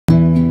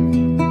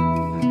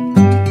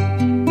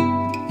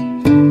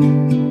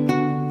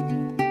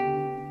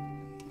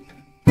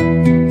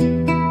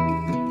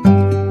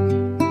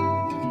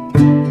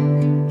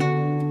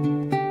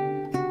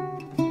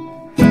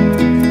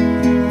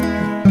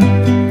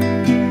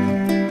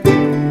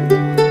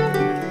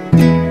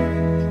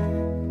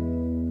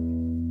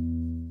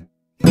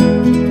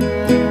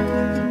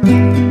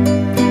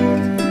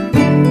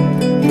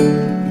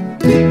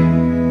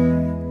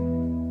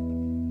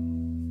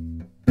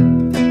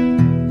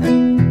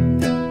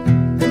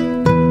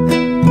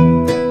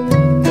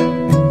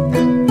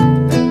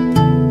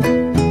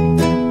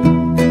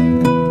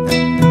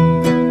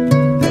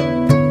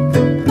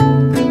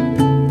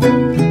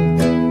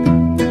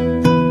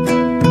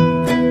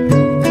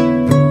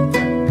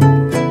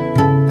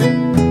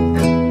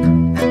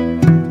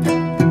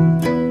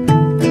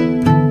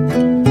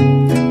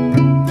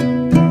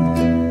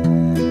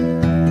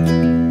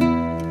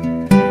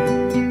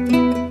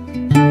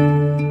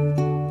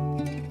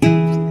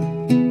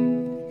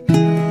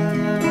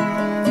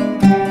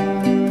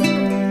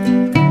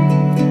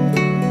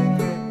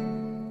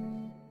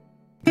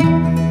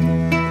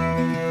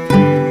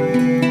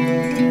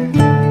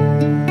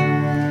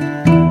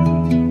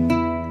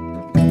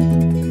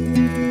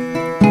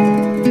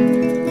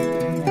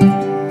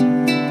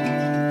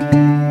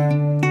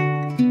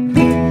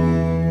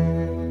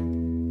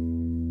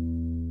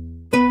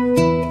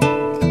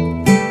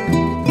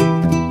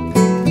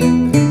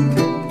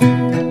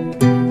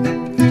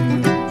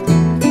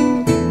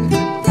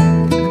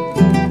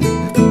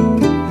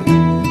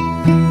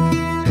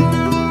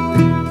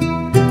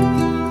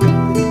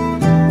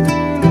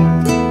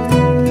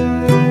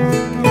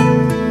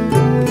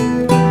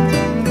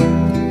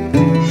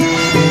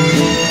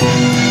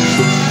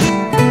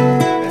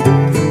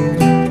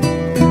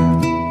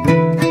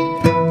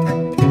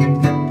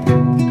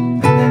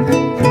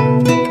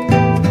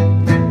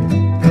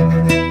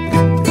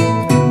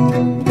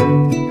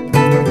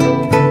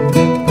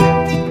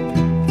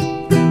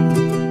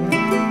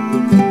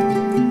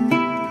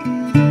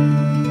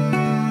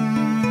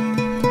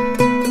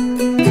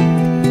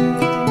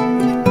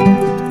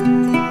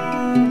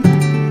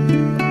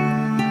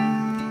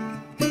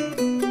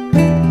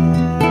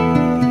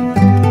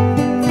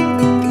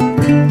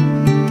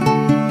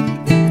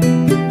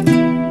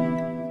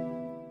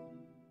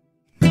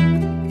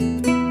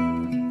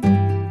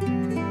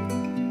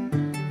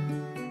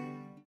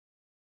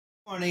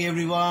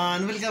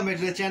Welcome back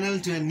to the channel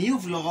to a new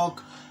blog.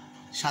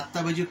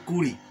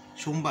 7:20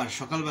 সোমবার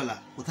সকালবেলা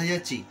কোথায়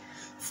যাচ্ছি?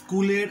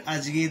 স্কুলের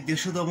আজকে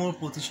 150তম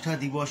প্রতিষ্ঠা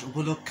দিবস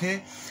উপলক্ষে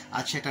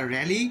আছে একটা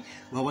র্যালি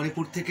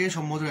ভবানীপুর থেকে।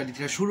 সম্ভবত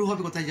র্যালিটা শুরু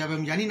হবে, কোথায় যাবে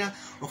আমি জানি না,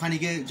 ওখানে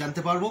গিয়ে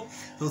জানতে পারবো।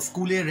 তো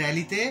স্কুলের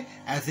র্যালিতে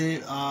অ্যাজ এ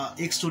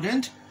এক্স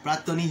স্টুডেন্ট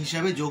প্রাক্তনী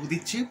হিসাবে যোগ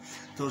দিচ্ছি।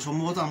 তো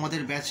সম্ভবত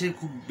আমাদের ব্যাচে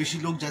খুব বেশি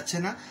লোক যাচ্ছে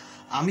না,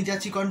 আমি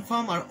যাচ্ছি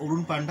কনফার্ম, আর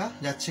অরুণ পান্ডা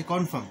যাচ্ছে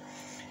কনফার্ম।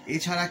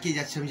 এছাড়া কে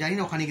যাচ্ছে আমি জানি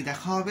না, ওখানে গিয়ে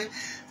দেখা হবে।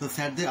 তো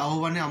স্যারদের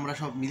আহ্বানে আমরা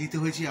সব মিলিত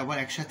হয়েছি আবার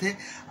একসাথে।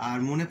 আর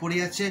মনে পড়ে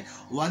যাচ্ছে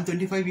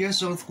 125 ইয়ার্স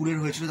যখন স্কুলের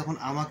হয়েছিল, তখন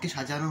আমাকে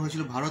সাজানো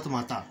হয়েছিল ভারত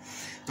মাতা,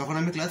 তখন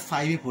আমি ক্লাস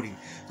 5-এ পড়ি।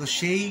 তো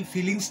সেই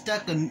ফিলিংসটা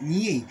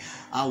নিয়েই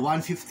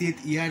 150th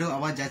ইয়ারও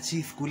আবার যাচ্ছি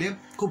স্কুলে।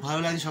 খুব ভালো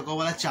লাগছে,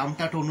 সকালবেলা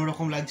চামটা একটা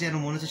অন্যরকম লাগছে, যেন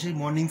মনে হচ্ছে সেই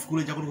মর্নিং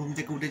স্কুলে যখন ঘুম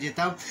থেকে উঠে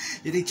যেতাম,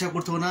 যেতে ইচ্ছা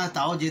করতো না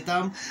তাও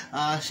যেতাম,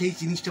 সেই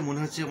জিনিসটা মনে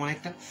হচ্ছে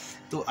অনেকটা।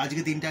 তো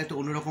আজকে দিনটা একটা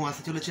অন্যরকম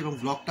আসতে চলেছে এবং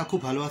ব্লগটা খুব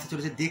ভালো আসতে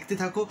চলেছে, দেখতে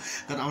থাকো।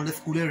 কারণ আমাদের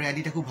স্কুলের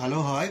র্যালিটা খুব ভালো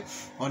হয়,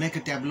 অনেক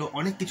ট্যাবলো,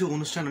 অনেক কিছু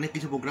অনুষ্ঠান, অনেক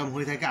কিছু প্রোগ্রাম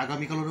হয়ে থাকে।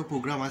 আগামীকালেরও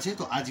প্রোগ্রাম আছে।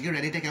 তো আজকের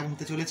র্যালিটা কেমন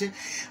হতে চলেছে,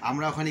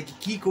 আমরা ওখানে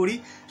কি করি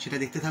সেটা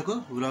দেখতে থাকো,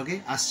 ব্লগে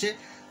আসছে।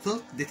 তো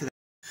দেখতে থাকো।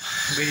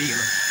 বেরিয়ে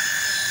গেল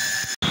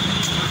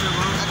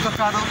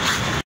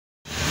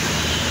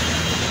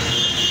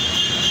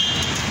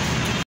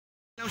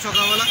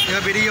সকালবেলা,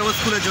 এবার বেরিয়ে যাবো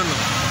স্কুলের জন্য।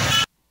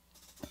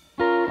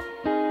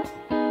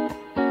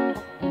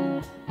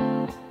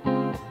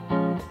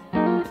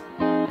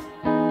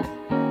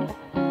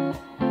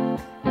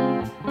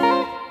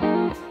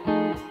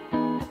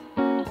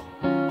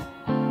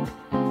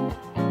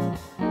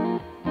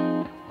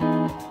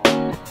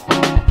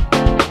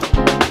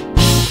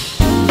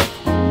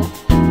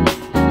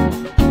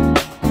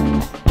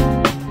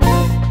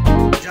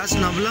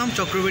 নামলাম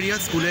চক্রবেড়িয়া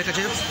স্কুলের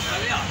কাছে।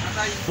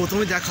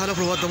 প্রথমে দেখা হলো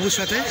প্রভাত বাবুর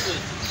সাথে।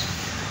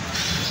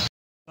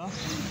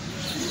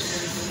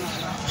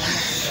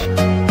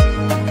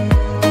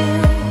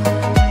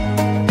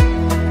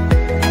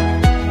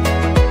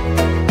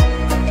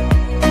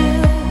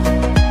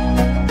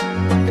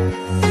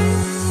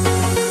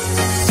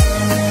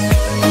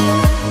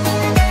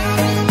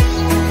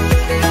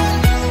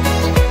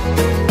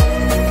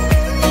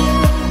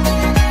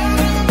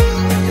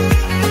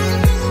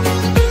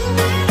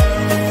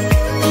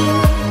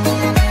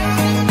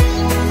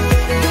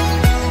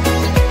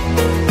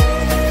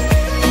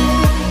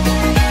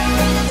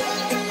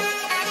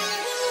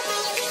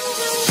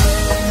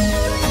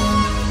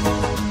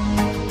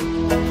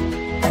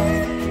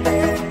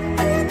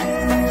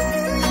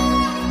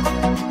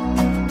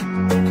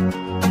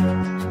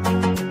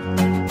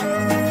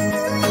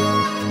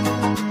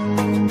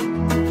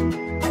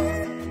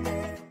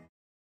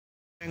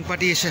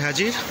 পার্টি এসে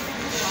হাজির।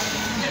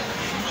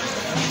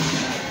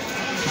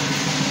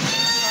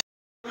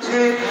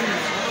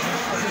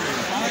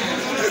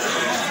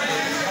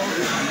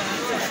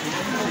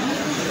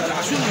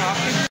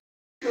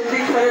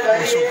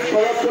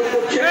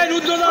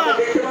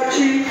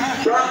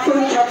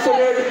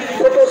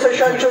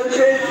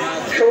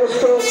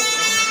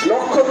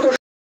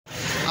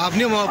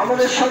 আপনি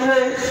আমাদের সঙ্গে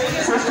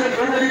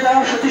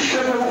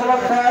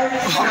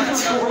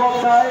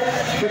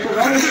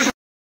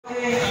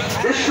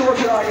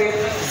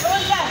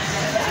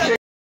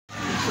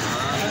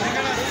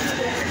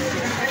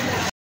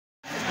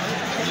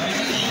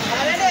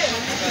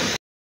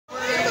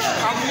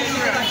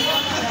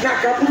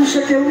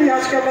কাপুরুষে কেউ নেই,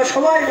 আজকে আমরা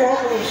সবাই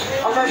মহাপুরুষ,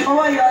 আমরা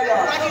সবাই রাজা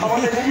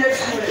আমাদের নিজের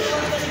স্কুলে।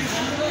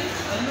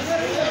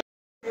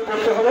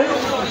 করতে হবে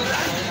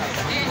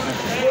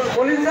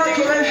মলিন্দা,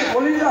 চলে এসে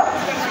মলিন্দা।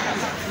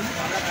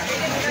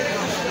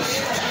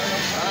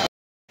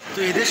 তো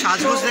এদের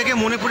সাজগোজ দেখে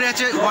মনে পড়ে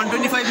আছে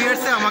 125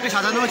 ইয়ার্সে আমাকে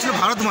সাজানো হয়েছিল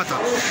ভারত মাতা।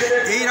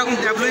 এইরকম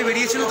ট্যাবলোই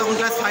বেরিয়েছিল, তখন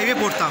ক্লাস 5-এ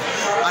পড়তাম।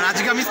 আর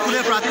আজকে আমি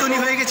স্কুলের প্রাক্তনী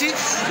হয়ে গেছি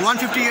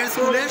 150 ইয়ার্স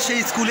স্কুলের।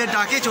 সেই স্কুলের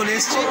ডাকে চলে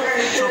এসেছি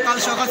সকাল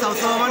সকাল সাউথ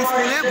সুবারবান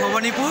স্কুলে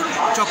ভবানীপুর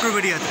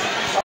চক্রবেড়িয়াতে।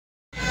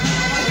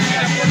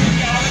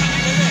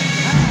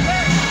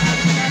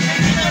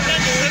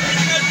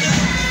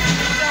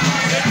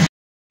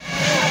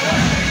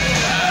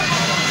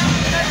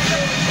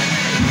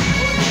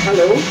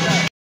 হ্যালো,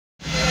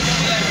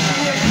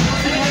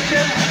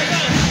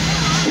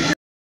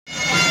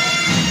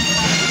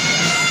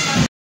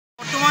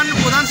 বর্তমান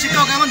প্রধান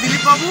শিক্ষক এমন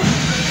দিলীপ বাবু,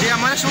 যে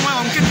আমাদের সময়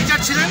অঙ্কের টিচার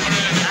ছিলেন,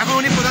 এখন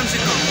উনি প্রধান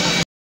শিক্ষক।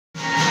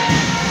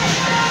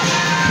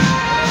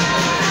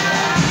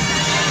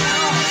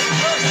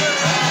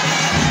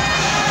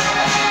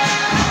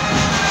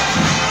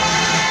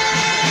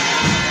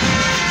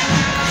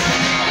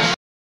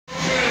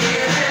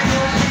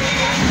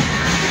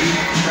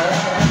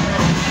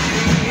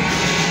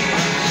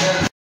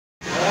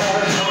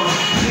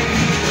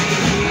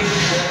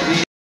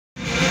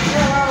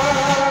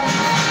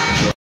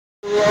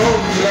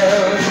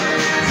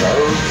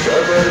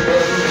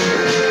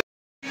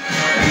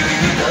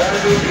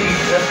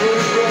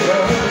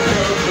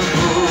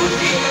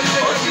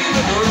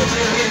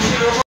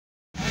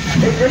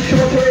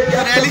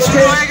 র্যালি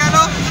শুরু হয়ে গেল।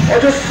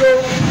 অজস্র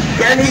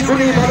জ্ঞানী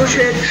গুণী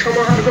মানুষের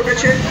সমাহার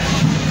ঘটেছে।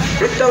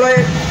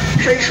 বিদ্যালয়ের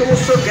সেই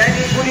সমস্ত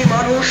জ্ঞানী গুণী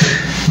মানুষ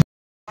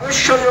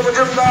ঈশ্বরচন্দ্র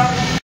মজুমদার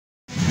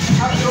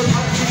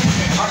ছাত্রছাত্রী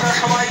আমরা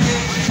সবাইকে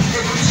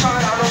এই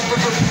উৎসবের আনন্দ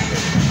করতে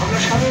আমরা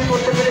সামিল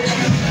করতে পেরেছি।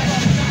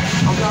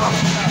 আমরা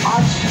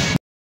আজ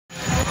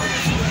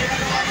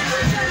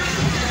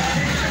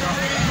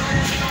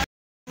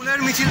স্কুলের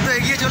মিছিল তো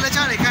এগিয়ে চলেছে,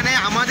 আর এখানে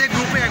আমাদের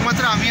গ্রুপে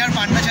একমাত্র আমি আর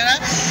পান্ডা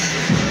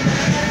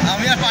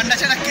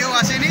ছাড়া কেউ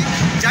আসেনি।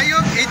 যাই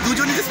হোক, এই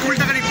দুজনই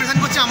স্কুলটাকে রিপ্রেজেন্ট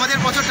করছে আমাদের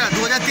বছরটা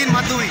 2003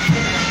 মাধ্যমিক।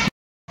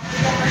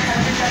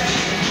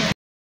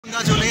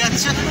 চলে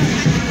যাচ্ছে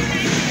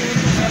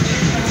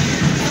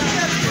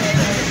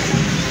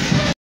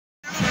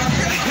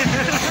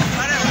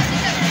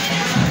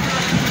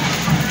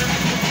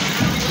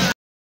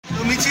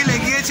মিছিল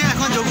এগিয়েছে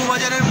এখন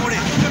যোগুবাজারের মোড়ে।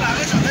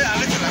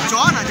 চ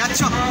না যাচ্ছ,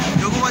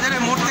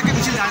 যোগুবাজারের মোড় থেকে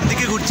মিছিল ডান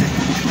দিকে ঘুরছে।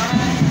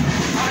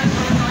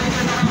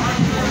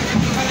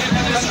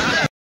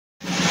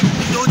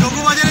 তো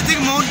যোগুবাজারের ঠিক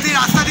মোড় দিয়ে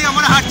রাস্তা দিয়ে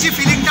আমরা হাঁটছি,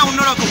 ফিলিংটা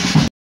অন্যরকম।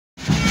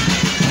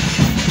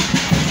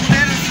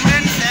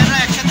 স্টুডেন্ট স্যাররা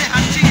একসাথে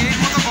হাঁটছি, এর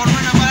মতো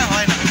গর্বের ব্যাপার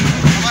হয় না।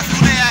 আমার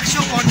স্কুলে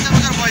 150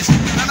 বছর বয়সে।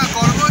 না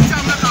গর্ব হচ্ছে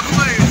আমরা কাকু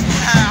হয়ে গেছি।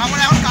 হ্যাঁ,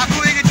 আমরা এখন কাকু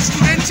হয়ে গেছি,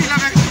 স্টুডেন্ট ছিলাম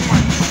এক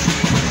সময়।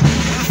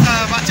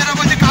 বাচ্চারা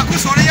বলছে কাকু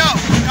সরে যাও,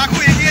 কাকু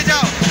এগিয়ে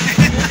যাও।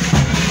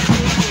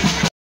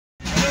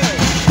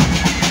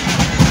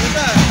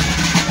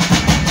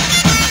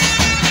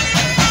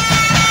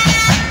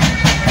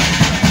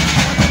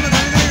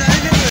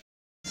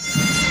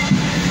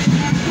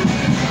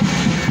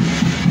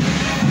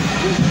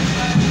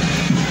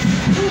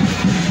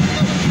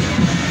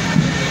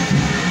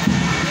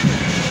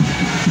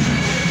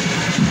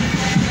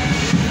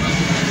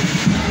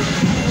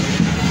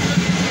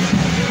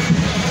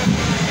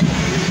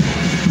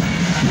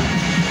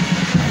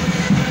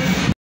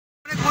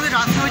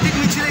 রাজনৈতিক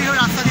মিছিলে এই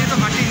রাস্তা দিয়ে তো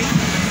হাঁটিনি,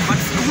 বাট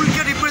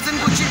স্কুলকে রিপ্রেজেন্ট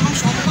করছি এবং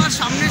সবার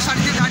সামনের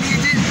সারিতে দাঁড়িয়ে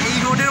যে এই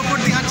রোডের ওপর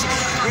দিয়ে হাঁটছি,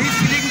 এই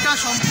ফিলিংটা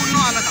সম্পূর্ণ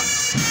আলাদা।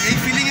 এই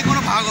ফিলিংয়ে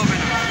কোনো ভাগ হবে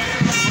না।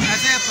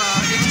 As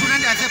a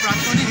student, as a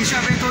প্রাক্তনী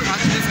হিসাবে তো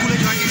আজকে স্কুলে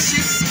জয়েন এসেছি।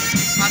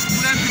 আর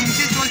স্কুলের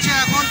মিছিল চলছে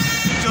এখন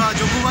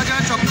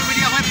যোগুবাজার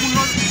চক্রবেরিয়া হয় পূর্ণ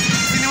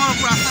সিনেমার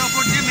ওপর, রাস্তার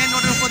ওপর দিয়ে, মেন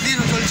রোডের ওপর দিয়ে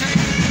চলছে।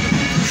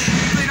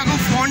 তো এরকম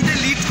ফ্রন্টে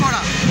লিড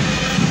করা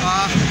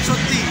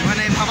সত্যি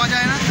মানে ভাবা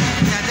যায় না।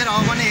 যাদের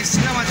আহ্বানে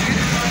এসেছিলাম আজকে,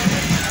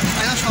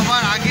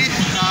 সবার আগে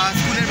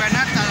স্কুলের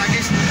ব্যানার, তার আগে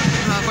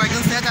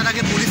কয়েকজন স্যার, তার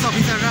আগে পুলিশ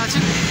অফিসাররা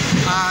আছেন।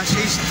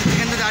 সেই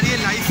সেখানে দাঁড়িয়ে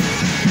লাইভ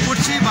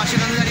করছি বা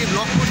সেখানে দাঁড়িয়ে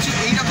ব্লগ করছি,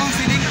 এইরকম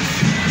ফিলিং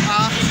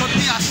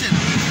সত্যি আসছে না।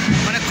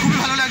 মানে খুবই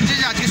ভালো লাগছে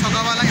যে আজকে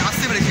সকালবেলায়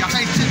আসতে পেরেছি।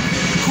 আসার ইচ্ছে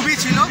খুবই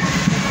ছিল,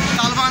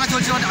 তালবাহানা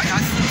চলছে,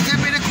 আসতে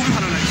পেরে খুবই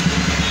ভালো লাগছে।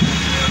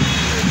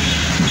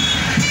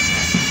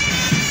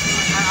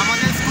 আর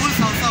আমাদের স্কুল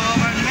সাউথ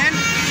সাবারবান মেন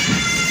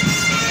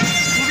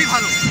খুবই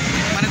ভালো,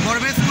 মানে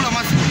গর্বের স্কুল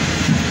আমার স্কুল।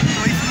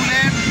 ওই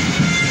স্কুলের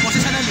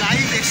প্রশাসনের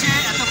লাইভ এসে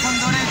এতক্ষণ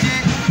ধরে যে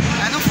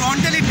এত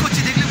ফ্রন্টে লিড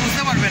করছি, দেখলে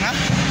বুঝতে পারবে না।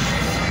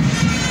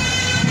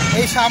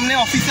 এই সামনে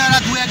অফিসাররা,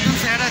 দু একজন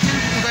স্যার আছেন,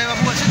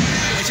 উদয়বাবু আছেন,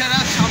 এছাড়া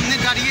সামনে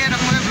দাঁড়িয়ে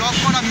এরকমভাবে ব্লক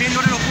করা, মেন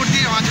রোডের ওপর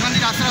দিয়ে মাঝখান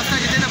দিয়ে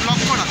রাস্তায় যেতে ব্লক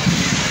করা,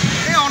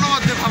 এই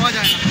অনবদ্য ভাবা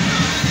যায় না।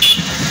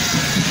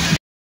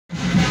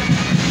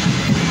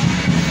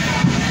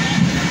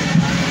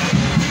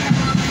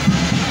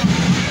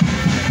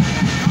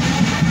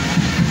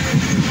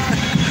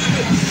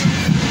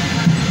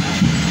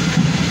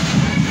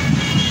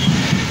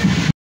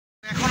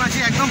 এখন আছি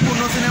একদম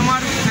পূর্ণ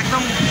সিনেমার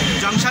একদম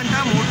জাংশনটা,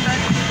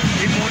 মোড়টায়।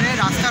 এই মোড়ে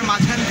রাস্তার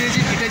মাঝখান দিয়ে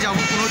যে হেঁটে যাবো,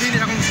 কোনোদিন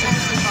এরকম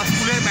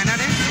স্কুলের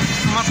ব্যানারে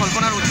আমার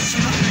কল্পনার অতীত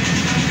ছিল।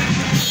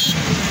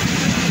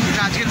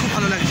 এটা আজকে খুব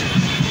ভালো লাগছে,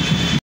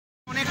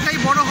 অনেকটাই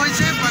বড়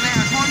হয়েছে। মানে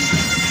এখন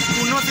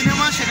পূর্ণ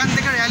সিনেমা, সেখান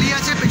থেকে র্যালি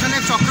আছে, পেছনে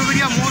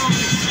চক্রবেরিয়া মোড়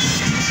অবধি।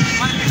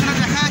 মানে পেছনে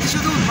দেখা যাচ্ছে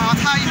শুধু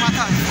মাথায়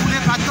মাথা,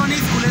 স্কুলের প্রাক্তনী,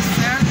 স্কুলের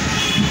স্যার,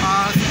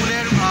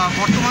 স্কুলের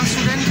বর্তমান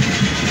স্টুডেন্ট,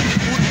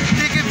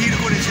 প্রত্যেকে ভিড়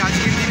করেছে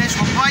আজকের দিনে,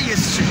 সবাই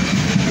এসছে।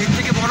 এর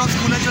থেকে বড়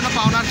স্কুলের জন্য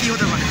পাওনার কী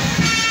হতে পারে।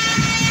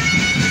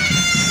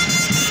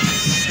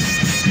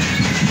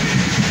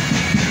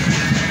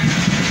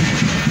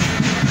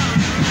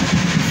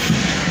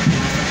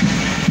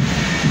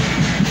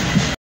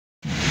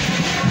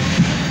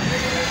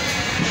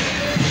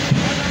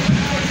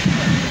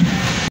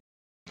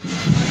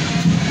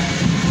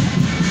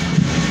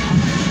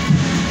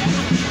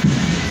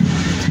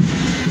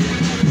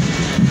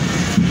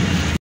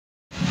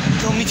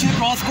 মিছিল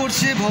ক্রস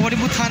করছে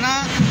ভবানীপুর থানা,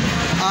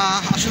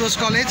 আশুতোষ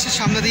কলেজ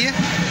সামনে দিয়ে।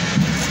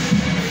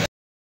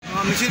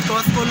 মিছিল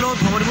ক্রস করলো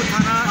ভবানীপুর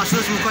থানা,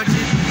 আশুতোষ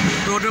মুখার্জি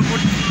রোডের উপর,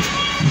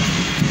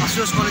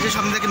 আশুতোষ কলেজের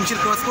সামনে থেকে মিছিল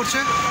ক্রস করছে।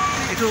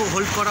 একটু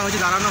হোল্ড করা হয়েছে,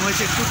 দাঁড়ানো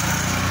হয়েছে একটু।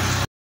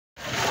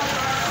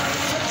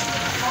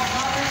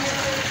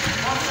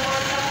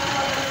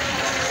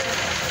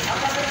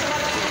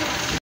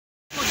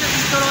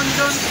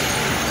 চিত্তরঞ্জন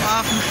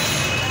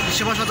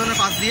সেবা সদনের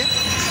পাশ দিয়ে।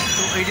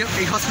 তো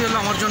এই হসপিটাল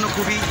আমার জন্য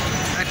খুবই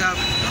একটা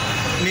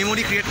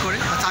মেমোরি ক্রিয়েট করে।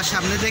 আর তার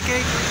সামনে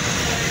থেকেই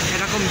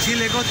এরকম মিছিল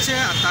এগোচ্ছে,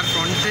 আর তার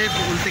ফ্রন্টে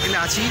বলতে গেলে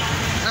আছি,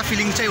 একটা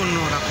ফিলিংসটাই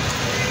অন্যরকম।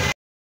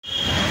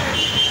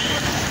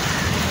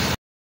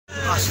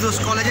 আশুতোষ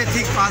কলেজের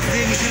ঠিক পাশ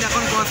দিয়ে মিছিল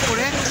এখন ক্রস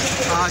করে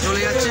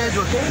চলে যাচ্ছে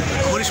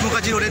হরিশ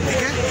মুখার্জি রোডের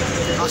দিকে।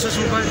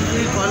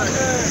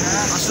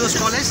 আশুতোষ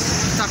কলেজ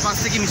তার পাশ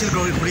থেকে মিছিল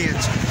ঘুরে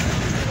যাচ্ছে।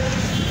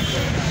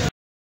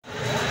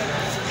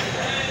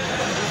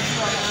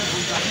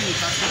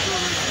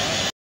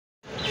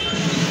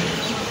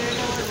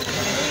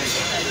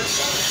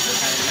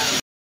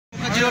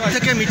 রোড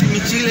থেকে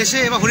মিছিল এসে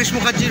এবার হরিশ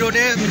মুখার্জি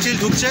রোডে মিছিল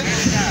ঢুকছে,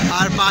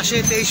 আর পাশে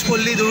 23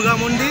 পল্লী দুর্গা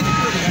মন্দির,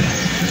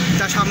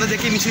 তার সামনে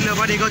দেখে মিছিল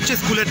আবার এগোচ্ছে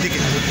স্কুলের দিকে।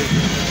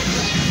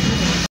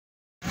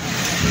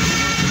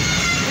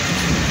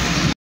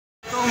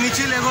 তো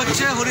মিছিল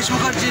এগোচ্ছে হরিশ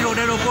মুখার্জি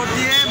রোডের ওপর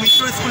দিয়ে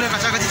মিত্র স্কুলের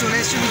কাছাকাছি চলে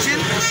এসছে মিছিল,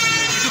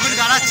 একটুখানি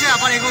দাঁড়াচ্ছে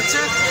আবার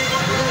এগোচ্ছে।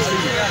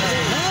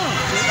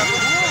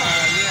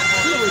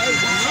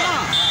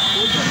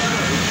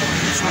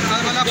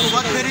 সকালবেলা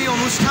প্রভাত ফেরি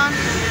অনুষ্ঠান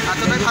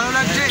এতটাই ভালো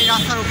লাগছে, এই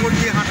রাস্তার ওপর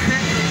দিয়ে হাঁটতে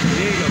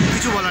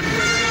কিছু বলার নেই।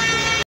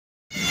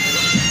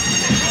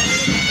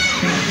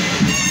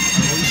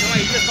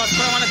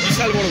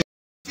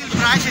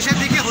 প্রায় শেষের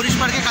দিকে হরিশ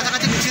পার্কের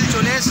কাছাকাছি মিছিল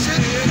চলে এসছে,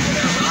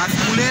 আর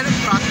স্কুলের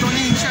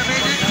প্রাক্তনী হিসাবে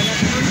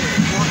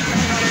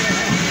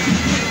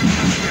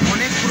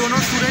অনেক পুরনো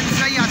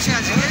স্টুডেন্টরাই আছে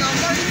আজকে,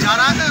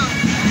 যারা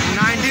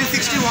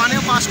 1961-এ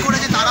পাস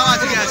করেছে তারাও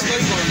আজকে আছে।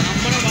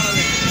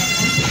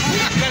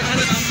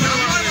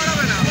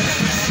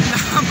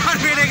 আমার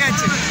বেড়ে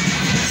গেছে,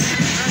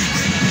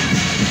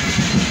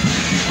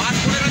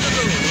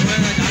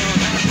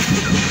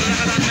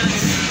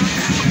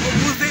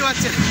 বুঝতেই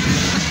পারছেন।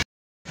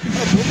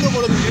 বন্ধ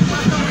করে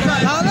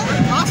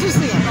আসিস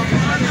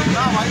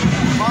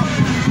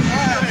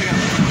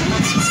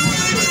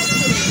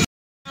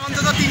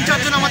অন্তত 3-4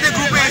 জন আমাদের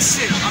গ্রুপে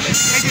এসছে,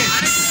 এই যে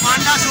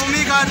পান্ডা,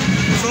 শ্রমিক আর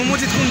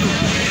সৌম্যজিৎ কুণ্ডু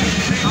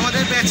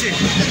আমাদের ব্যাচে।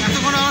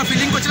 এতক্ষণ আমার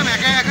ফিলিং করছিলাম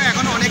একা একা,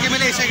 এখন অনেকে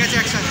মিলে এসে গেছে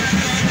একসাথে।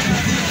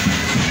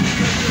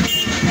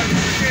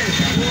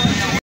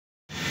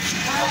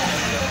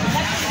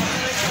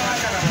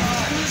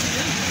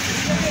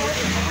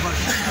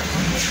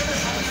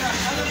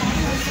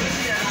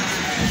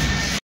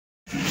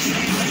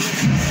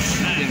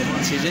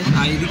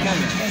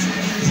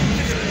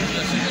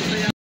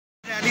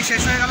 র্যালি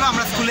শেষ হয়ে গেল,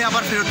 আমরা স্কুলে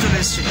আবার ফেরত চলে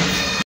এসেছি।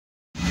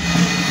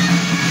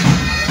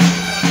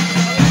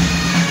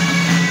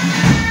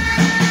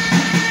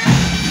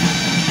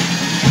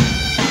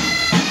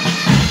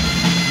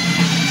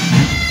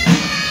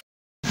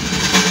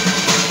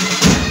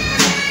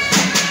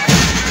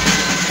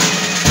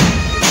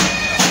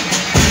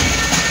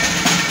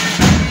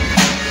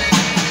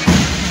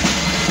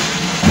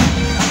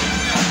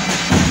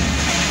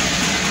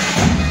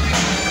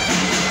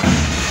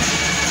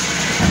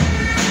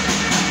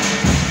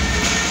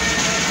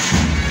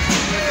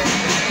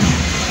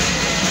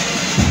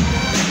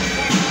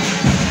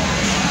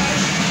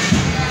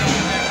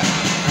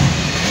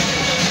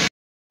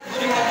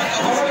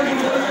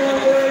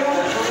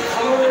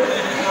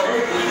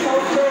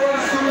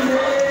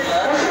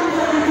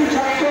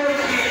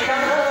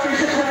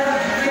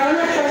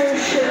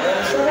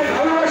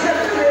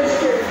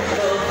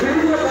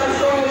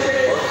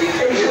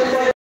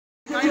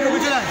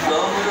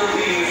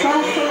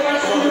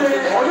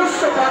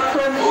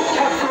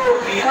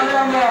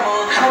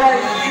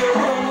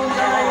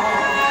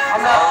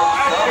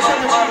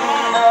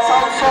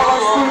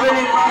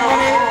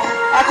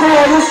 এখন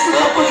অবশ্যই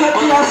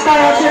ছাত্রছাত্রী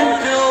রাস্তায় আছেন,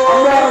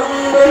 আমরা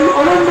এই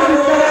অনন্ত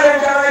বিদ্যালয়ে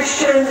যারা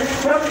এসছেন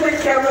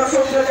প্রত্যেককে আমরা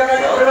শ্রদ্ধা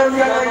জানাই, অভিনন্দন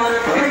জানাই।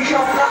 এই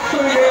সব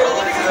প্রাক্তনীদের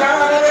যারা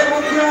আমাদের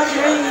মধ্যে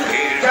আছেন,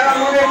 যারা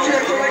মনে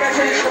ছেড়ে চলে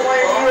গেছেন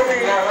সময়ের নিয়মে,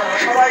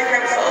 সবাইকে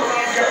আমরা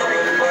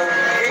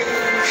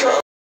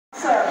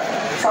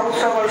সাউথ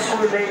সুবারবান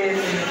স্কুল থেকে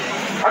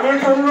আমি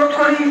একটু অনুরোধ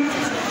করি,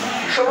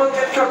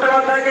 সৌম্যজিৎ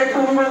চট্টোপাধ্যায়কে একটু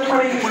অনুরোধ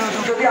করি,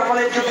 যদি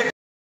আমাদের যদি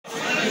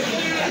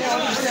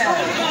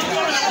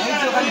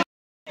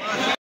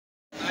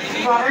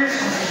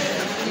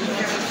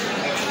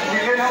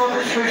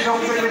আমাদের শৈশব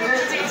পেয়েছে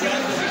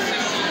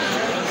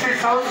সেই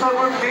সাউথ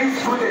সুবারবান মেইন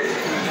স্কুলে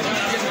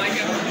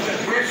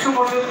 150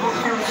 বছর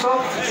ভর্তি উৎসব।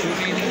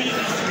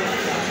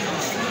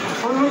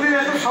 অন্যদিন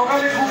এত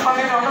সকালে ঘুম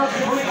পানি হঠাৎ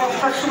ভোর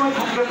 5টার সময়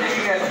ঘুমটা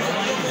ভেঙে গেল।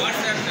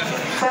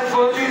 স্যার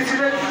বলে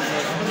দিয়েছিলেন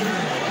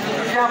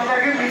যে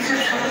আপনাকে মিছিল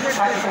শুরুতে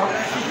থাকতে হবে।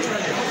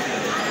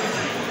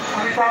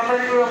 আমি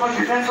তাড়াতাড়ি করে আমার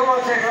বিধানসভা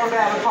আছে, এখানে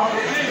আলোচনা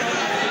হবে,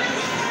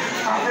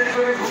 তাড়াতাড়ি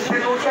করে ঘুম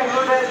থেকে উঠে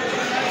আপনাদের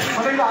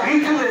অনেক আগেই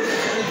চলে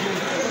এসেছে,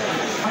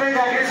 অনেক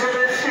আগে চলে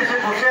এসেছে, এসে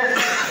বসে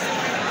আছে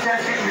যে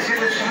আজকে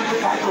মিছিলের শুরুতে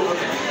থাকবো।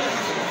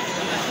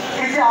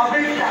 এই যে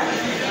আবেগটা,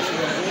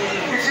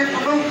 এসে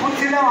প্রথম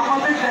বুঝছিলাম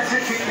আমাদের ব্যাচে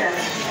ঠিক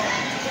আছে।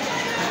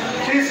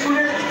 সেই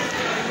স্কুলে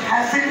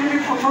হায়ার সেকেন্ডারি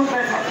প্রথম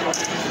ব্যাচ আসলো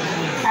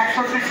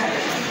 61 সালে,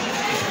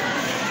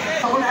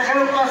 তখন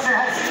 11 ক্লাসে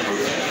হায়ার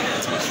সেকেন্ডারি।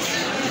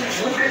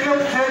 দেখলাম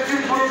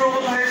 15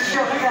 বছর এসেছে,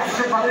 অনেকে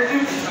আসতে পারেনি,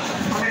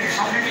 অনেকে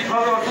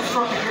শারীরিকভাবে অসুস্থ।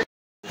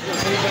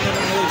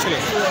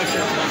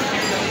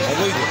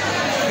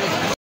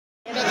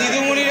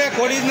 দিদিমণিরা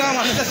করিস না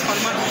মানুষের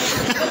সম্মান।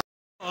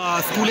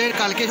 স্কুলের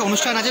কালকে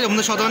অনুষ্ঠান আছে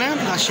রবীন্দ্র সদনে,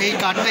 আর সেই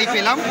কার্ডটাই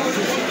পেলাম,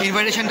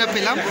 ইনভাইটেশনটা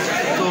পেলাম।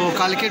 তো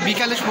কালকের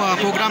বিকালে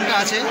প্রোগ্রামটা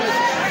আছে,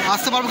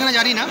 আসতে পারবো কিনা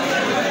জানি না,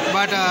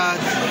 বাট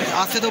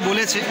আসতে তো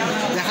বলেছে,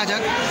 দেখা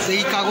যাক।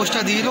 এই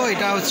কাগজটা দিল,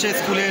 এটা হচ্ছে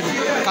স্কুলের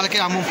কালকে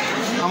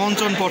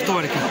আমন্ত্রণ পত্র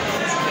আর কি।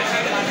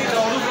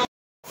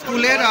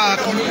 স্কুলের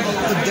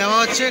দেওয়া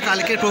হচ্ছে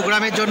কালকের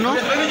প্রোগ্রামের জন্য,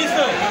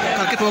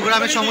 কালকে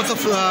প্রোগ্রামের সমস্ত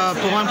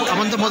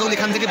আমন্ত্রণপত্র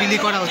এখান থেকে বিলি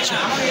করা হচ্ছে।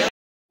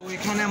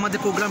 এখানে আমাদের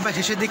প্রোগ্রামটা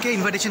শেষের দিকে,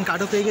 ইনভাইটেশন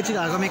কার্ডও পেয়ে গেছি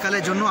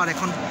আগামীকালের জন্য। আর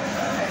এখন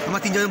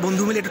আমার 3 জন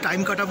বন্ধু মিলে একটু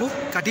টাইম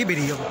কাটিয়ে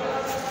বেরিয়ে যাবো।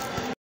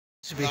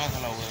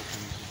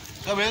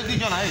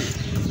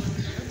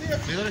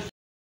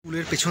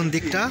 স্কুলের পেছন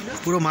দিকটা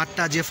পুরো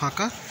মাঠটা যে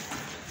ফাঁকা,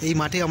 এই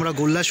মাঠে আমরা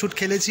গোল্লা শুট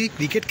খেলেছি,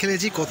 ক্রিকেট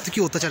খেলেছি, কত কি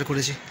অত্যাচার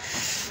করেছি।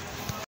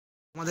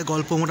 আমাদের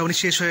গল্প মোটামুটি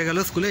শেষ হয়ে গেল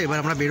স্কুলে। এবার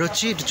আমরা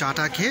বেরোচ্ছি, একটু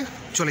চাটা খেয়ে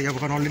চলে যাবো,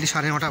 কারণ অলরেডি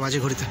 9:30 বাজে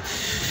ঘড়িতে।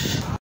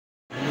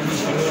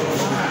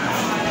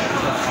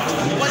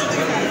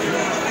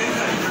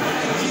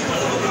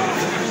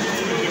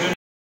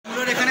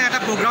 এখানে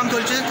একটা প্রোগ্রাম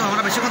চলছে, তো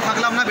আমরা বেশিক্ষণ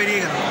থাকলাম না,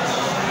 বেরিয়ে গেলাম।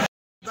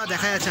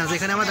 দেখা যাচ্ছে না,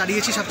 এখানে আমরা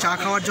দাঁড়িয়েছি সব চা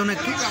খাওয়ার জন্য,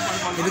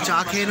 একটু চা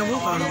খেয়ে নেবো,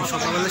 কারণ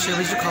সকালবেলা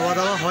সেরকম কিছু খাওয়া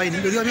দাওয়া হয়নি,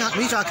 যদিও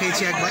আমি চা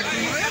খেয়েছি একবার।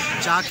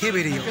 চা খেয়ে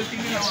বেরিয়ে যাবো।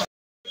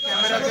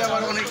 ক্যামেরাতে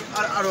আবার অনেক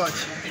আরও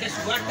আছে,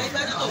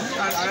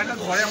 আর একটা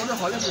ঘরে আমাদের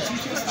হলে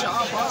বসেছিল, চা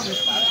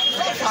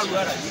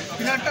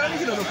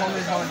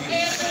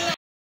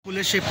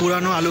স্কুলের সে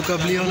পুরানো আলু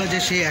কাবলিওয়ালা যে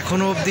সে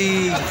এখনও অবধি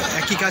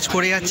একই কাজ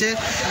করে যাচ্ছে।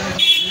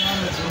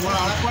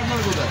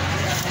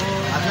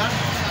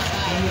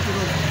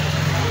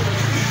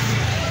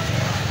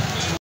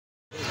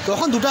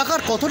 তখন 2 টাকার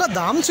কতটা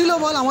দাম ছিল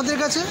বল আমাদের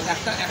কাছে,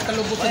 একটা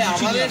লোক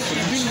আমাদের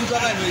 2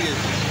 টাকায় হয়ে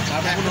গেছে।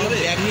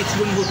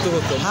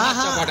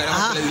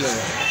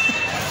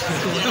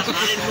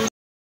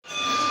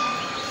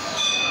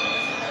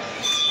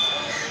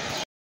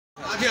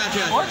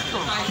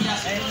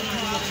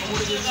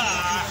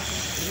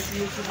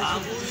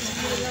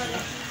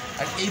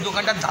 আর এই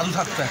দোকানটার দাদু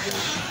থাকতো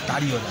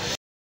দাঁড়িয়ে।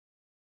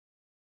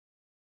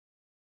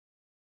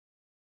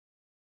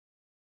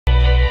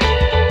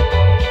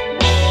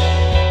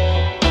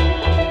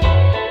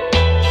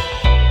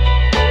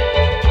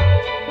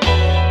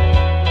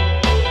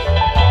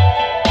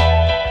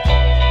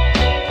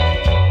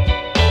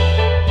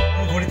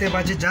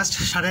 বাজে জাস্ট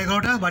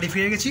 11:30, বাড়ি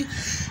ফিরে গেছি,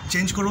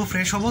 চেঞ্জ করবো,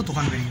 ফ্রেশ হবো,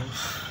 দোকান বেরিয়ে যাবো।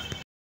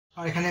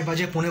 আর এখানে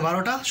বাজে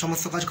 11:15,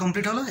 সমস্ত কাজ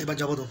কমপ্লিট হলো, এবার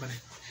যাবো দোকানে।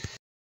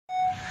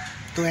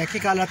 তো একই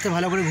কাল রাত্রে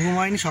ভালো করে ঘুম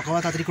হয়নি, সকালে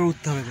তাড়াতাড়ি করে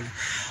উঠতে হবে বলে।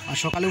 আর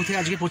সকালে উঠে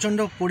আজকে প্রচণ্ড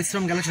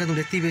পরিশ্রম গেল, সেটা তো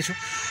দেখতেই পেয়েছো।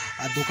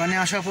 আর দোকানে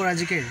আসার পর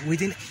আজকে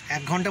উইদিন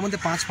 1 ঘন্টার মধ্যে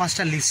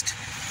 5-5টা লিস্ট,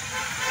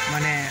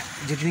 মানে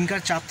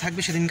যেদিনকার চাপ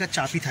থাকবে সেদিনকার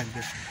চাপই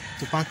থাকবে।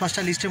 তো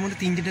 5-5টা লিস্টের মধ্যে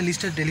 3-3টে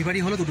লিস্টের ডেলিভারি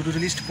হলো, 2-2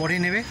 লিস্ট পরে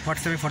নেবে,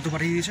 হোয়াটসঅ্যাপে ফটো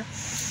পাঠিয়ে দিয়েছে।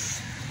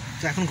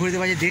 তো এখন ঘুরতে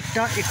বাজে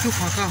 1:30, একটু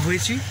ফাঁকা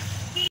হয়েছি।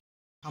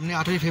 সামনে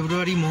 8ই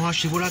ফেব্রুয়ারি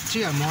মহাশিবরাত্রি,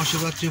 আর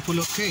মহাশিবরাত্রি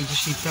উপলক্ষে এই যে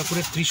শিব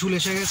ঠাকুরের ত্রিশূল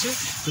এসে গেছে।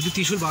 যদি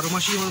ত্রিশূল 12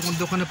 মাসই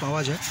মধ্যে ওখানে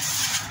পাওয়া যায়,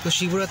 তো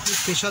শিবরাত্রি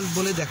স্পেশাল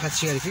বলে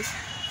দেখাচ্ছি আর কি।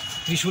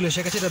 ত্রিশূল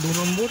এসে গেছে, এটা 2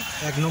 নম্বর,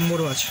 1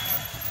 নম্বরও আছে,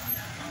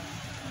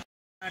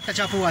 একটা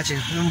চাপও আছে,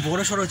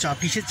 বড় সড়ো চাপ।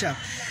 কিসের চাপ?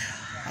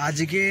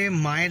 আজকে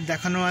মায়ের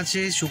দেখানো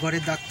আছে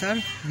সুগারের ডাক্তার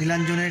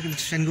নীলাঞ্জনের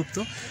সেনগুপ্ত,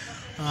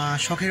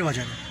 শখের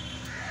বাজারে,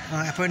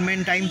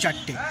 অ্যাপয়েন্টমেন্ট টাইম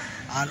 4টে।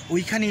 আর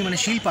ওইখানেই মানে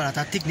শিলপাড়া,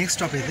 তার ঠিক নেক্সট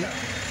স্টপেজে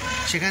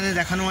সেখানে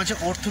দেখানো আছে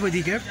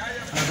অর্থোপেডিকের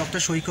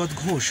ডক্টর সৈকত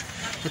ঘোষ।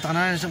 তো তার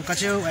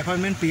কাছেও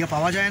অ্যাপয়েন্টমেন্ট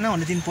পাওয়া যায় না,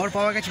 অনেকদিন পর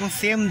পাওয়া গেছে, এবং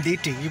সেম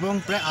ডেটে এবং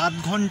প্রায় 8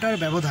 ঘন্টার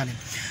ব্যবধানে।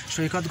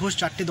 সৈকত ঘোষ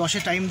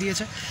 4:10 টাইম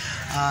দিয়েছে,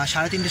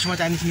 3:30টার সময়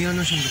টাইম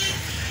নীলাঞ্জন সেনগুপ্ত।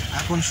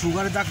 এখন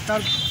সুগার ডাক্তার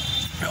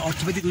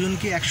অর্থোপেডিক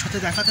দুজনকে একসাথে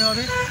দেখাতে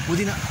হবে,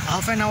 ওদিন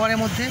হাফ অ্যান আওয়ারের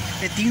মধ্যে,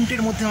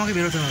 3টের মধ্যে আমাকে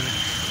বেরোতে হবে।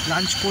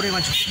 লাঞ্চ করে বা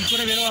কী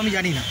করে বেরোবো আমি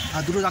জানি না,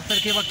 আর দুটো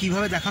ডাক্তারকে বা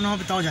কীভাবে দেখানো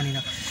হবে তাও জানি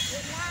না।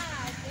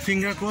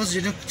 ফিঙ্গার ক্রস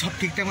যেটা সব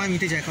ঠিকঠাক মানে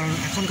মিটে যায়, কারণ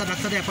এখনকার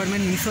ডাক্তারের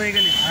অ্যাপয়েন্টমেন্ট মিস হয়ে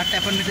গেলে, আরেকটা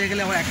অ্যাপয়েন্টমেন্ট হয়ে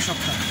গেলে আবার 1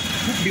 সপ্তাহ,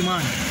 খুব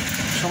ডিমান্ড।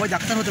 সবাই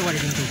ডাক্তার হতে পারে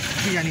কিন্তু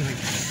কী জানি ভাই।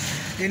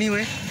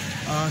 এনিওয়ে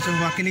সব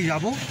মাকে নিয়ে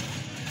যাবো,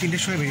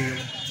 3টের সময় বেরিয়ে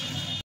যাবো।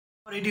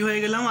 রেডি হয়ে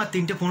গেলাম, আর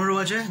 3:15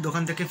 বাজে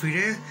দোকান থেকে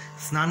ফিরে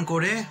স্নান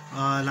করে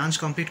লাঞ্চ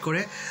কমপ্লিট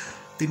করে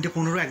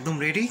 3:15 একদম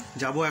রেডি।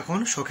 যাব এখন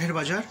শখের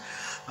বাজার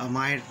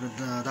মায়ের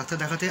ডাক্তার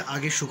দেখাতে।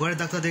 আগে সুগারের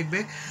ডাক্তার দেখবে,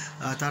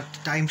 তার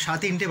টাইম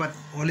 3:30, বাট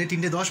অলরেডি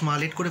 3:10, মা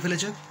লেট করে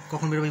ফেলেছে,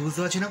 কখন বেরোবে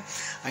বুঝতে পারছি না।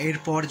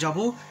 এরপর যাব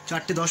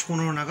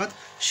 4:10-15 নাগাদ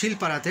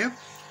শিলপাড়াতে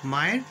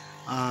মায়ের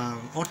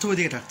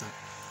অর্থোপেডিকের ডাক্তার।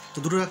 তো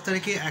দুটো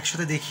ডাক্তারকে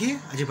একসাথে দেখিয়ে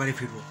আজ বাড়ি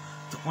ফিরবো।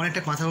 তো অনেকটা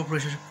মাথার উপর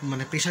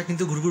প্রেশার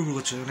কিন্তু ঘুরঘুর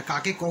করছে, মানে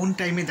কাকে কোন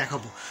টাইমে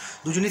দেখাবো।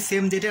 দুজনেই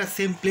সেম ডেটে আর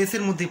সেম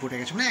প্লেসের মধ্যেই পড়ে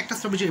গেছে, মানে একটা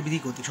স্টপেজে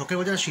এদিক করতে, শখের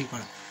বাজার আর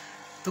শিলপাড়া।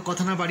 তো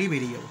কথা না বাড়িয়ে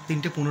বেরিয়ে যাবো।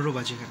 3:15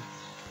 বাজে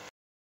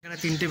এখানে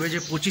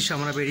 3:25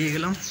 আমরা বেরিয়ে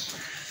গেলাম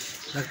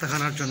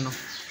ডাক্তারখানার জন্য।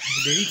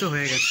 দেরি তো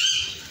হয়ে গেছে।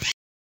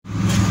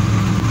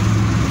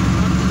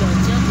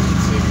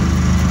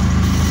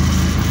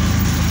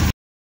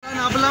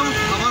 নামলাম,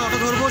 আবার অটো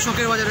ধরবো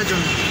শখের বাজারের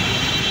জন্য।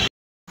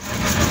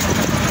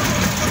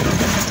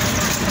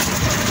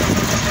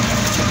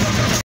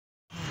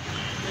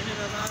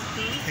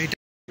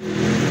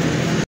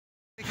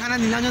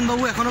 এখানে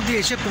নীলাঞ্জনবাবু এখন অবধি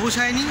এসে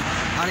পৌঁছায়নি,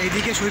 আর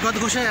এদিকে সৈকত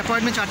ঘোষের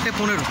অ্যাপয়েন্টমেন্ট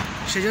 4:15,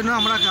 সেই জন্য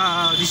আমরা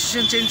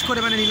ডিসিশন চেঞ্জ করে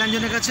মানে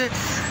নীলাঞ্জনের কাছে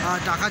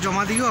টাকা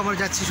জমা দিয়েও আমরা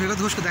যাচ্ছি সৈকত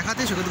ঘোষকে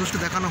দেখাতে। সৈকত ঘোষকে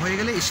দেখানো হয়ে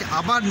গেলে এসে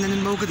আবার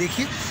নীলাঞ্জনবাবুকে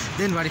দেখিয়ে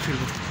দেন বাড়ি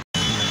ফিরবো।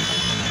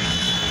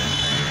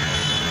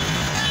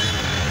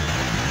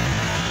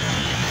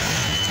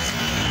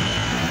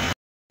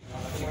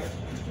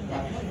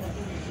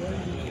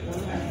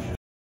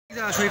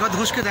 সৈকত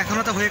ঘোষকে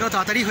দেখানো তো হয়ে গেল,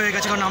 তাড়াতাড়ি হয়ে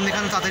গেছে, কারণ নাম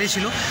দেখানো তাড়াতাড়ি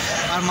ছিল।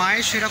 আর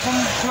মায়ের সেরকম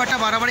খুব একটা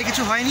বাড়াবাড়ি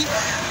কিছু হয়নি,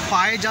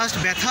 পায়ে জাস্ট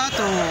ব্যথা,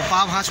 তো পা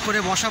ভাঁজ করে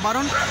বসা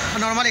বারণ,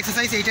 নর্মাল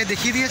এক্সারসাইজ এইটাই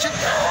দেখিয়ে দিয়েছে।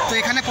 তো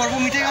এখানে পর্ব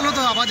মিটে গেল,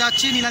 তো আবার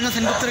যাচ্ছি নীলাঞ্জন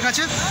সেনগুপ্তের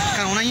কাছে,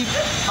 কারণ উনি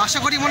আশা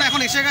করি মনে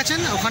এখন এসে গেছেন,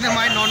 ওখানে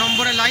মায়ের 9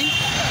 নম্বরের লাইন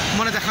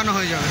মনে দেখানো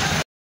হয়ে যাবে।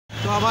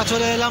 তো আবার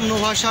চলে এলাম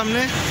নোভার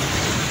সামনে।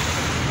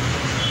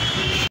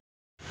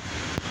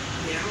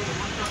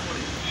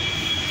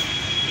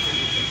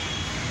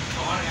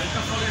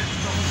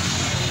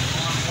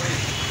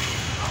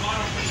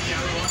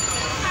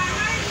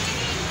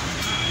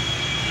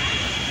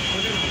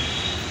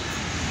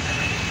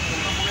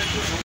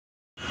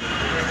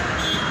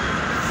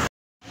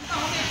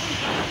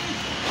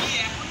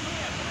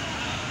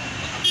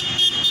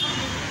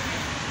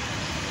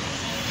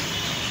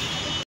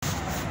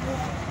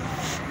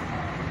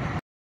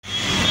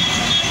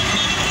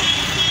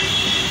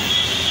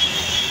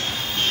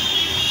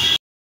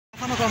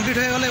 কমপ্লিট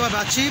হয়ে গেলো, এবার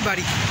যাচ্ছি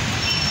বাড়ি।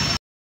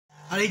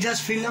 আর এই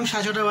জাস্ট ফিরলাম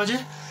 6:30 বাজে,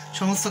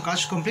 সমস্ত কাজ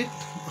কমপ্লিট,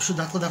 ওষুধ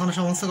ডাক্তার দেখানো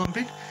সমস্ত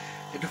কমপ্লিট।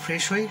 একটু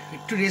ফ্রেশ হই,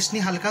 একটু রেস্ট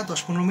নিই হালকা,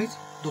 10-15 মিনিট,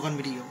 দোকান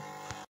বেরিয়ে যাবো।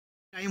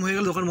 টাইম হয়ে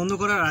গেল দোকান বন্ধ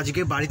করার।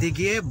 আজকে বাড়িতে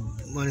গিয়ে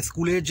মানে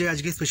স্কুলের যে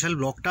আজকে স্পেশাল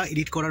ব্লগটা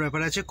এডিট করার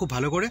ব্যাপার আছে খুব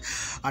ভালো করে,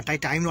 আর তাই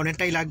টাইম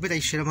অনেকটাই লাগবে,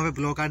 তাই সেরকমভাবে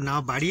ব্লগ আর না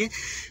বাড়িয়ে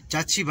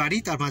যাচ্ছি বাড়ি।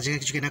 তার মাঝে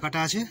কিছু কেনাকাটা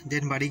আছে,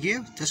 দেন বাড়ি গিয়ে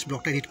জাস্ট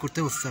ব্লগটা এডিট করতে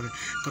বসতে হবে,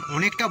 কারণ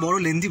অনেকটা বড়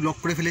লেন্দি ব্লগ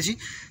করে ফেলেছি,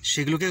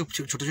 সেগুলোকে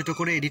ছোটো ছোটো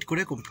করে এডিট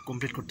করে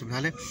কমপ্লিট করতে হবে,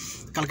 তাহলে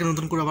কালকে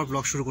নতুন করে আবার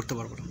ব্লগ শুরু করতে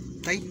পারবো না,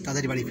 তাই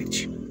তাড়াতাড়ি বাড়ি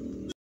ফিরছি।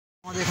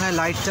 আমাদের এখানে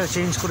লাইটটা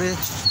চেঞ্জ করে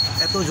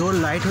এত জোর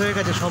লাইট হয়ে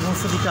গেছে,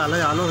 সমস্ত দিকে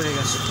আলোয় আলো হয়ে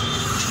গেছে।